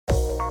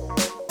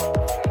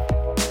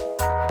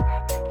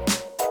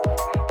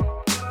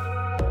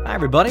Hi,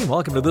 everybody.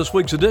 Welcome to this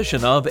week's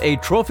edition of A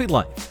Trophy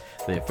Life,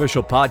 the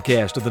official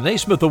podcast of the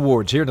Naismith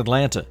Awards here in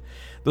Atlanta.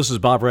 This is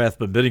Bob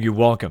Rathman bidding you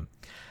welcome.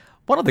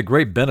 One of the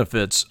great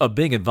benefits of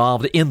being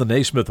involved in the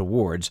Naismith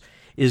Awards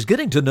is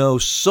getting to know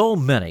so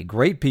many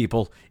great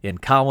people in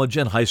college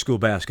and high school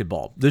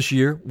basketball. This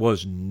year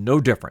was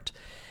no different.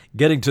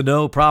 Getting to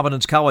know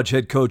Providence College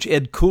head coach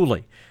Ed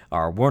Cooley,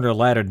 our Werner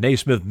Ladder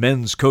Naismith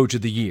Men's Coach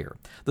of the Year,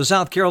 the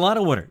South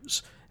Carolina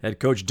winners, head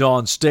coach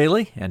Dawn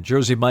Staley, and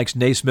Jersey Mike's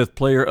Naismith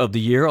Player of the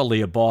Year,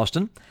 Aaliyah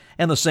Boston,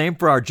 and the same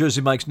for our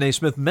Jersey Mike's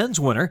Naismith Men's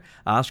winner,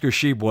 Oscar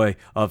Tshiebwe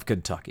of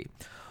Kentucky.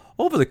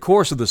 Over the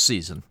course of the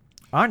season,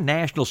 our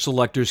national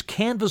selectors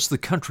canvassed the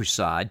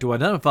countryside to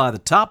identify the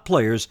top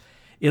players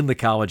in the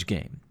college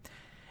game.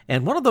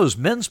 And one of those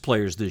men's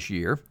players this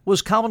year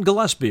was Collin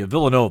Gillespie of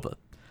Villanova.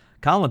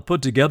 Collin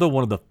put together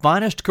one of the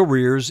finest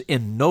careers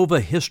in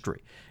Nova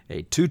history,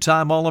 a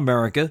two-time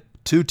All-America,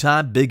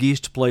 two-time Big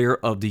East Player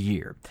of the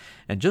Year.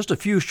 And just a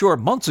few short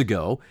months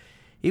ago,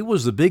 he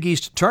was the Big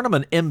East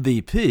Tournament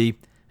MVP,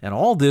 and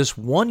all this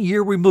 1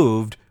 year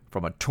removed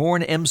from a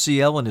torn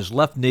MCL in his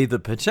left knee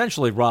that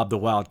potentially robbed the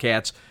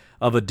Wildcats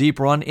of a deep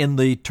run in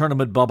the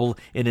tournament bubble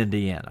in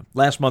Indiana.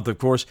 Last month, of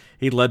course,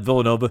 he led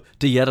Villanova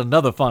to yet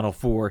another Final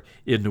Four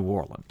in New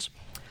Orleans.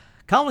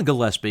 Collin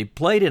Gillespie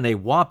played in a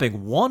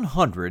whopping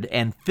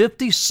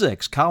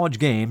 156 college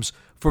games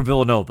for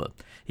Villanova.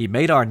 He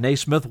made our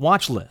Naismith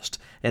watch list,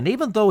 and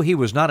even though he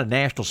was not a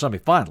national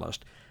semifinalist,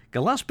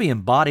 Gillespie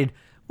embodied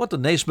what the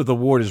Naismith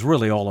Award is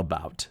really all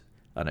about: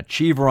 an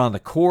achiever on the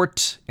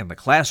court, in the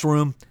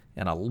classroom,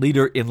 and a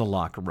leader in the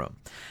locker room.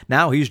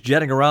 Now he's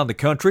jetting around the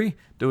country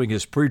doing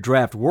his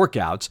pre-draft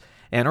workouts,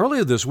 and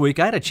earlier this week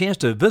I had a chance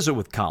to visit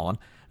with Collin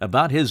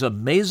about his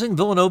amazing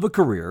Villanova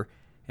career,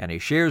 and he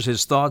shares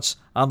his thoughts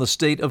on the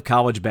state of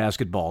college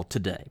basketball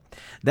today.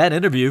 That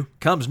interview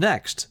comes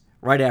next,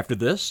 right after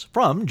this,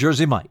 from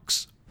Jersey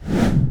Mike's.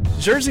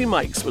 Jersey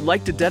Mike's would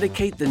like to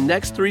dedicate the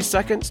next 3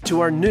 seconds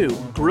to our new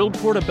grilled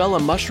portobello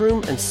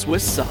mushroom and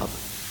Swiss sub.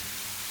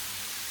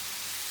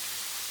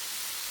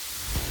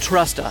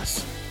 Trust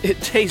us,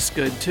 it tastes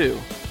good too,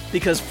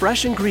 because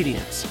fresh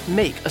ingredients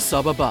make a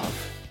sub above.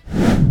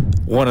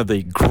 One of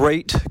the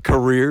great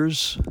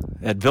careers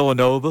at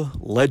Villanova,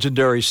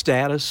 legendary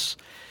status.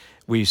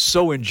 We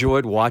so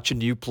enjoyed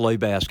watching you play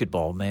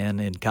basketball, man,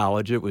 in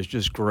college. It was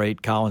just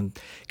great. Collin,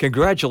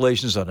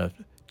 congratulations on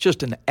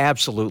just an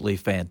absolutely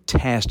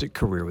fantastic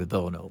career with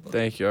Villanova.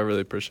 Thank you. I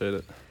really appreciate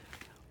it.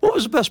 What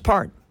was the best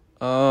part?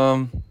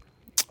 All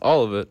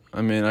of it.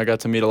 I mean, I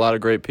got to meet a lot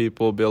of great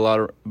people, be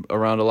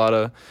around a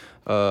lot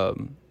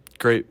of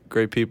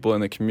great people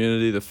in the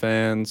community, the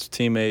fans,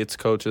 teammates,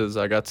 coaches.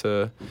 I got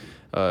to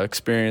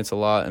experience a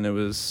lot, and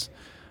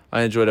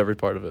I enjoyed every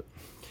part of it.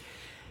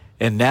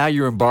 And now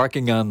you're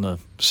embarking on the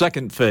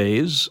second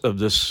phase of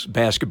this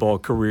basketball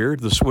career,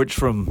 the switch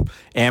from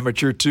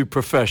amateur to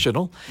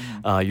professional.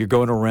 You're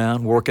going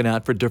around working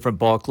out for different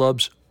ball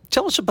clubs.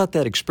 Tell us about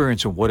that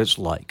experience and what it's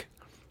like.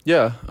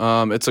 Yeah,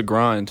 it's a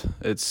grind.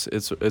 It's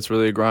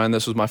really a grind.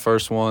 This was my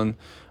first one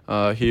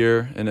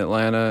here in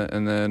Atlanta,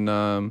 and then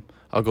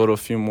I'll go to a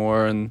few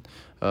more. And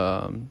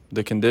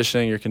your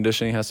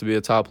conditioning has to be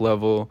at top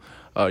level.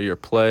 Your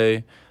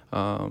play,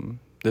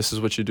 this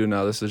is what you do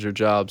now. This is your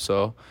job.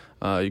 So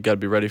you got to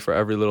be ready for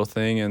every little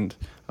thing, and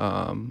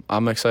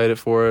I'm excited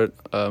for it.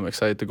 I'm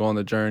excited to go on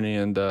the journey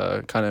and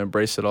kind of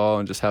embrace it all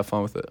and just have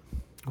fun with it.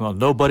 Well,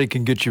 nobody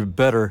can get you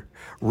better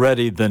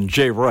ready than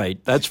Jay Wright,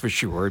 that's for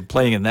sure,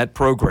 playing in that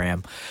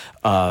program.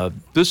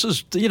 This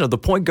is, the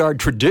point guard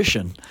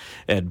tradition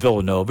at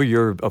Villanova.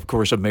 You're, of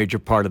course, a major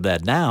part of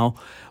that now,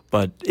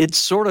 but it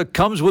sort of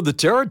comes with the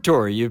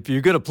territory. If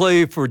you're going to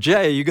play for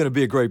Jay, you're going to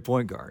be a great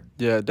point guard.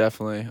 Yeah,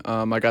 definitely.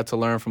 I got to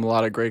learn from a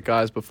lot of great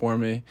guys before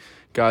me,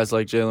 guys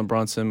like Jalen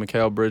Brunson,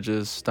 Mikal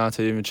Bridges,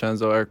 Dante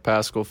DiVincenzo, Eric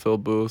Paschal, Phil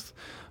Booth.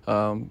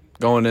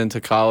 Going into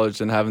college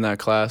and having that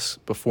class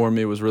before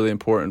me was really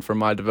important for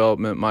my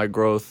development, my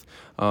growth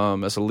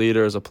as a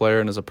leader, as a player,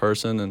 and as a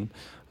person. And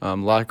a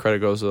lot of credit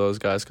goes to those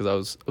guys because I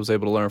was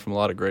able to learn from a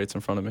lot of greats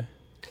in front of me.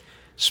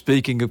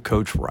 Speaking of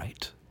Coach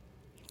Wright,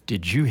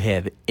 did you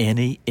have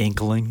any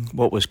inkling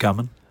what was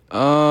coming?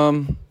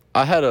 I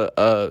had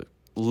a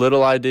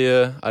little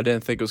idea. I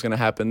didn't think it was going to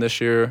happen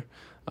this year.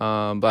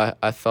 But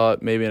I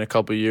thought maybe in a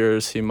couple of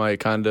years he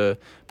might kind of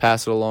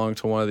pass it along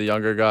to one of the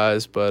younger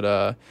guys.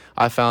 But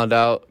I found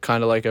out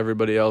kind of like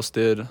everybody else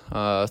did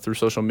through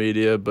social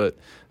media, but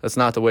that's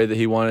not the way that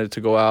he wanted it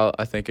to go out.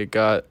 I think it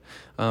got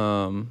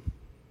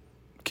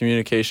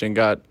communication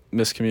got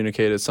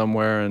miscommunicated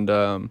somewhere, and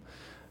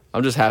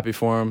I'm just happy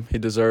for him. He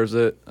deserves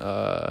it.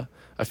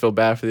 I feel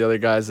bad for the other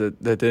guys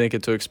that didn't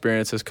get to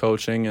experience his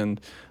coaching, and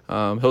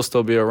he'll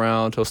still be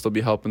around. He'll still be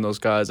helping those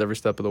guys every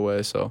step of the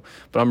way. So,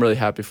 but I'm really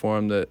happy for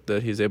him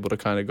that he's able to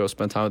kind of go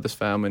spend time with his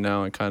family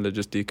now and kind of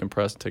just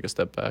decompress and take a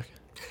step back.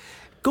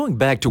 Going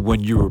back to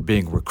when you were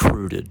being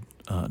recruited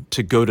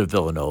to go to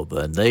Villanova,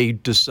 and they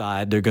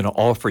decide they're going to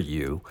offer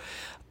you,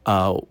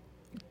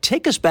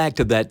 take us back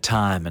to that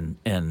time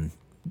and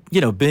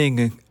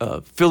being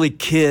a Philly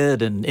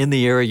kid and in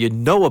the area, you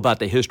know about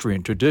the history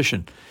and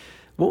tradition.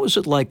 What was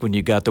it like when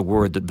you got the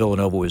word that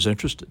Villanova was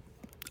interested?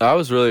 I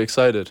was really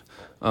excited.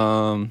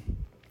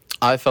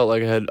 I felt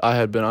like I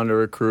had been under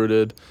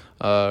recruited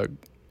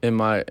in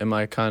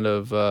my kind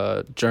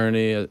of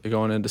journey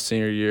going into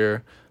senior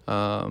year.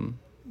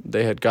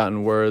 They had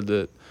gotten word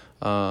that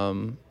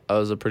I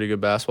was a pretty good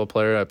basketball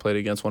player. I played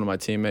against one of my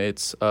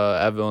teammates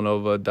at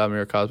Villanova,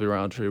 Damir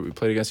Cosby-Roundtree. We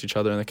played against each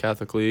other in the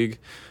Catholic League.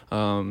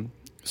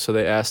 So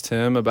they asked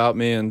him about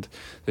me, and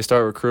they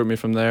started recruiting me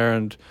from there.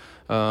 And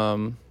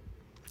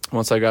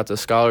once I got the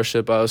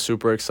scholarship, I was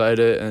super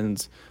excited,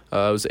 and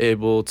I was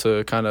able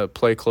to kind of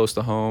play close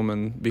to home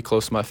and be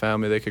close to my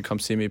family. They could come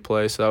see me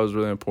play, so that was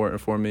really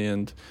important for me,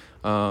 and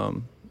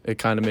it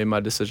kind of made my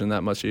decision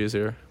that much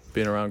easier.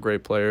 Being around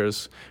great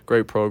players,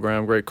 great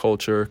program, great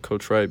culture,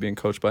 Coach Wright being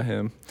coached by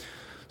him.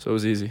 So it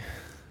was easy.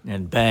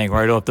 And bang,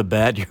 right off the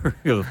bat,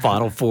 you're the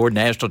Final Four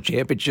national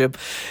championship.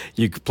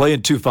 You play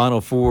in 2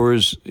 Final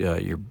Fours.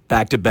 You're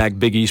back-to-back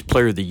Big East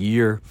Player of the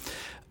Year.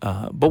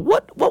 But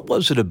what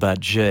was it about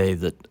Jay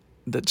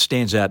that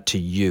stands out to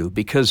you?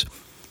 Because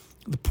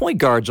the point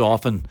guard's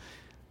often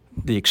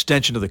the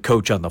extension of the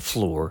coach on the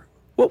floor.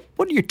 What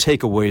are your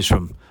takeaways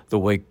from the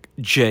way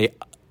Jay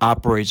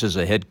operates as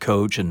a head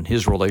coach and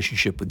his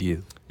relationship with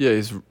you? Yeah,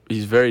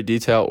 he's very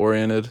detail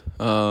oriented.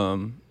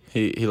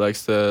 He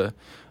likes to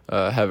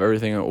have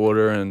everything in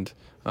order and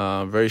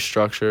very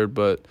structured,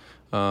 but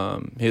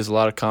he has a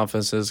lot of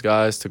confidence in his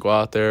guys to go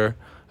out there,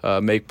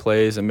 make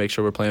plays, and make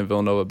sure we're playing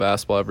Villanova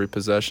basketball every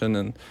possession.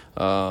 And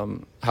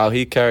how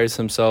he carries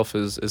himself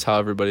is how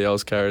everybody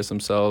else carries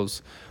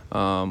themselves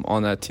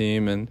on that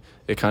team, and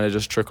it kind of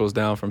just trickles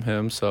down from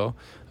him. So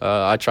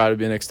I try to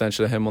be an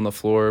extension of him on the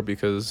floor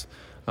because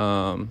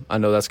I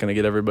know that's going to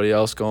get everybody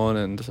else going,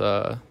 and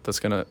that's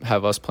going to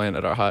have us playing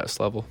at our highest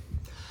level.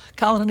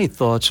 Collin, any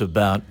thoughts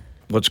about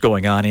what's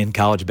going on in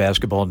college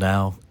basketball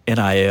now,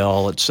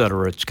 NIL, et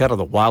cetera? It's kind of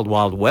the wild,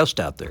 wild west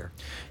out there.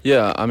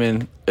 Yeah, I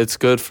mean, it's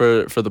good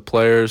for the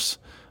players.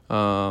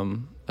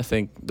 I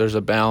think there's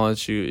a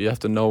balance. You have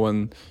to know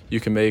when you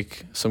can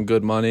make some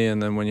good money,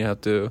 and then when you have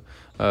to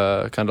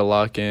kind of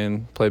lock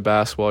in, play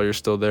basketball, you're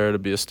still there to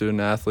be a student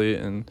athlete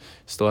and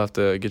still have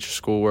to get your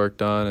schoolwork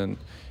done, and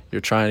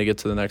you're trying to get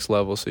to the next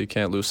level, so you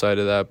can't lose sight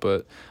of that.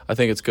 But I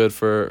think it's good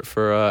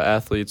for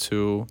athletes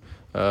who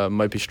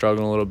might be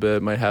struggling a little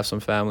bit, might have some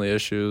family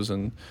issues,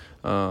 and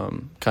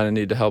kind of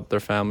need to help their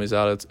families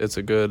out. It's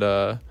a good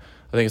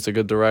I think it's a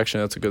good direction.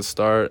 It's a good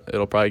start.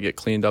 It'll probably get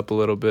cleaned up a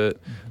little bit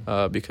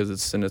because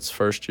it's in its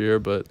first year,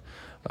 but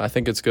I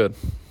think it's good.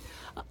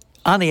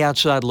 On the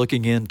outside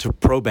looking into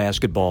pro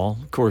basketball,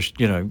 of course,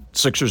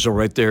 Sixers are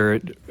right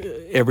there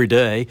every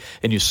day,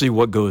 and you see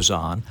what goes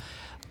on.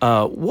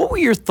 What were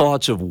your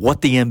thoughts of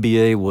what the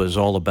NBA was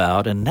all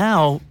about, and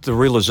now the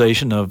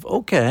realization of,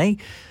 okay,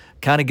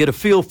 kind of get a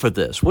feel for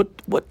this?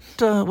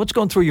 What's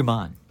going through your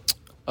mind?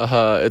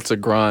 It's a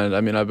grind.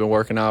 I mean, I've been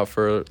working out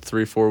for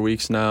 3-4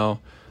 weeks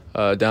now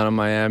down in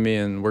Miami,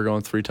 and we're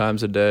going 3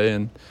 times a day,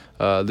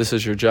 and this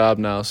is your job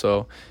now,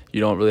 so you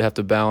don't really have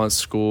to balance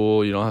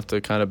school. You don't have to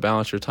kind of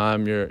balance your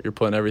time. You're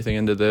putting everything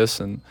into this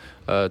and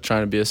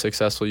trying to be as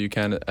successful you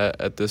can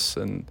at this,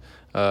 and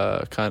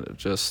kind of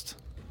just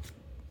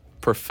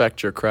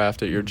perfect your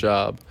craft at your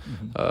job,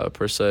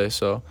 per se.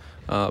 So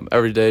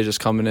every day just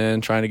coming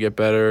in, trying to get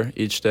better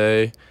each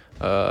day,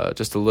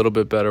 just a little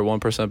bit better,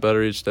 1%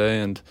 better each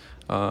day, and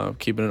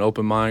keeping an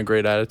open mind,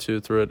 great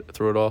attitude through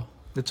it all.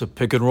 It's a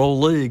pick-and-roll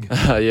league.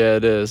 Yeah,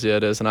 it is.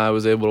 And I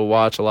was able to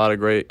watch a lot of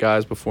great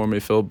guys before me.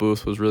 Phil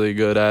Booth was really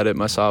good at it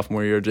my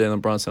sophomore year. Jalen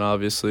Brunson,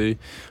 obviously,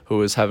 who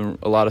was having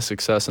a lot of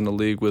success in the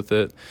league with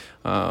it.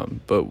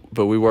 But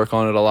we work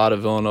on it a lot at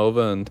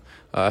Villanova, and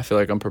I feel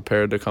like I'm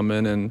prepared to come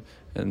in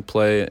and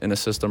play in a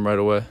system right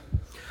away.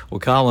 Well,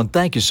 Collin,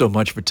 thank you so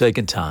much for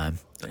taking time.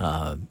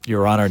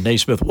 You're on our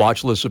Naismith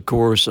watch list, of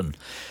course, and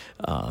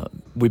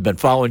we've been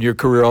following your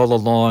career all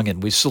along,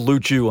 and we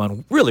salute you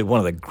on really one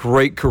of the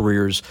great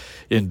careers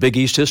in Big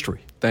East history.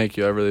 Thank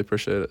you. I really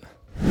appreciate it.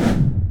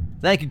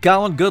 Thank you,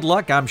 Collin. Good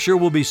luck. I'm sure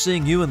we'll be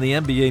seeing you in the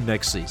NBA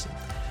next season.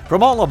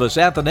 From all of us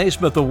at the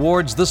Naismith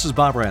Awards, this is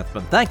Bob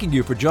Rathman thanking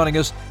you for joining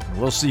us, and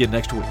we'll see you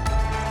next week.